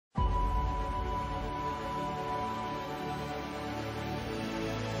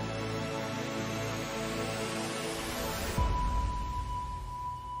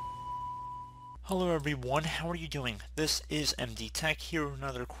Hello everyone, how are you doing? This is MDTECH here with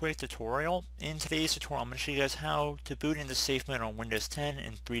another quick tutorial. In today's tutorial I'm going to show you guys how to boot into safe mode on Windows 10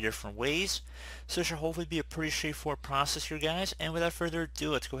 in 3 different ways. So it should hopefully be a pretty straightforward process here guys, and without further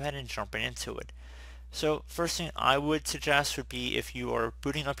ado let's go ahead and jump right into it. So first thing I would suggest would be if you are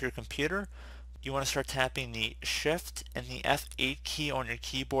booting up your computer, you want to start tapping the Shift and the F8 key on your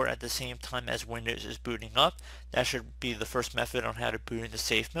keyboard at the same time as Windows is booting up. That should be the first method on how to boot into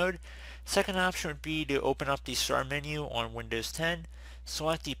safe mode. Second option would be to open up the Start menu on Windows 10,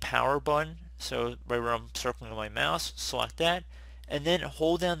 select the Power button, so right where I'm circling with my mouse, select that, and then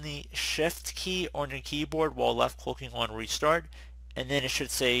hold down the Shift key on your keyboard while left clicking on Restart, and then it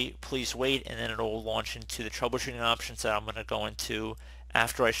should say please wait, and then it'll launch into the troubleshooting options that I'm going to go into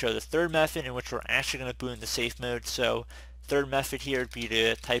after I show the third method, in which we're actually going to boot into safe mode. So third method here would be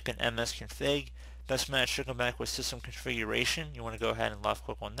to type in msconfig. Best match should come back with system configuration. You want to go ahead and left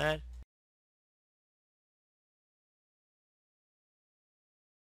click on that.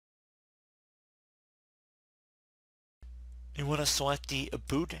 You want to select the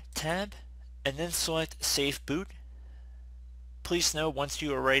boot tab and then select safe boot. Please note, once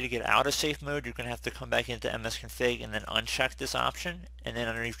you are ready to get out of safe mode, you're going to have to come back into msconfig and then uncheck this option. And then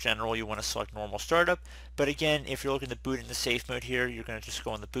underneath general, you want to select normal startup. But again, if you're looking to boot into safe mode here, you're going to just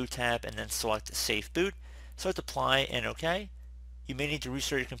go on the boot tab and then select safe boot. Select apply and OK. You may need to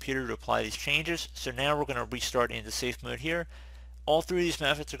restart your computer to apply these changes. So now we're going to restart into safe mode here. All three of these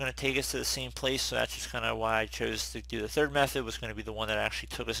methods are going to take us to the same place, so that's just kind of why I chose to do the third method, was going to be the one that actually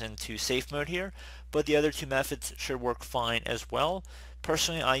took us into safe mode here. But the other two methods should work fine as well.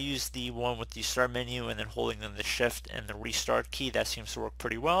 Personally, I use the one with the start menu and then holding in the shift and the restart key. That seems to work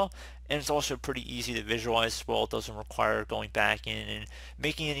pretty well. And it's also pretty easy to visualize as well. It doesn't require going back in and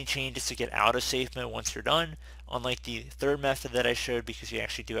making any changes to get out of safe mode once you're done. Unlike the third method that I showed, because you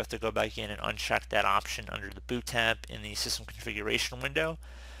actually do have to go back in and uncheck that option under the boot tab in the system configuration window.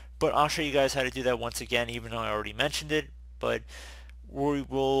 But I'll show you guys how to do that once again, even though I already mentioned it. But we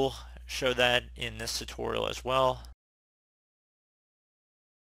will show that in this tutorial as well.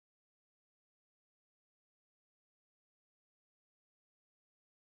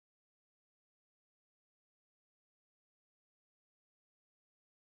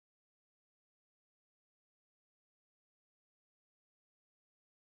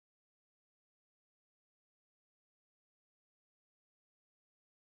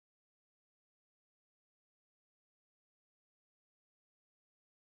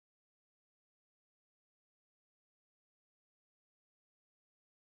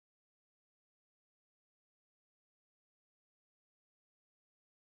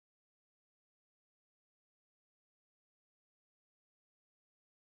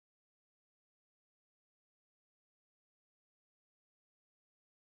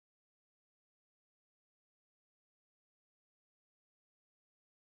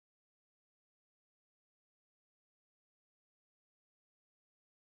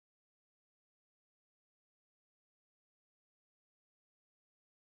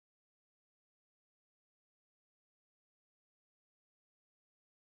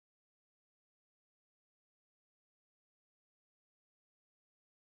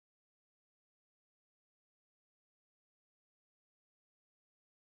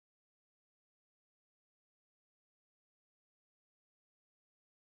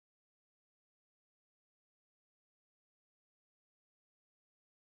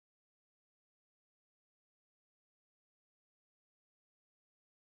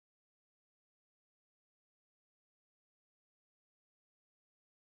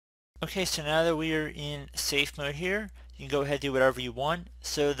 Okay, so now that we are in safe mode here, you can go ahead and do whatever you want.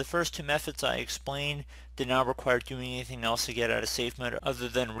 So the first two methods I explained did not require doing anything else to get out of safe mode other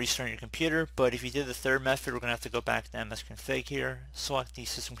than restarting your computer. But if you did the third method, we're going to have to go back to msconfig here, select the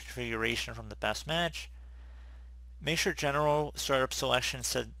system configuration from the best match. Make sure general startup selection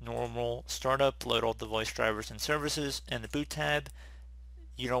said normal startup, load all device drivers and services, and the boot tab.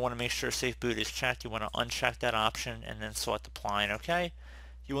 You don't want to make sure safe boot is checked. You want to uncheck that option and then select apply and OK.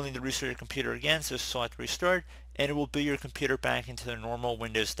 You will need to restart your computer again, so select restart, and it will boot your computer back into the normal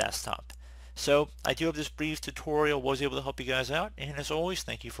Windows desktop. So I do hope this brief tutorial was able to help you guys out, and as always,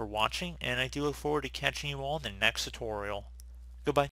 thank you for watching, and I do look forward to catching you all in the next tutorial.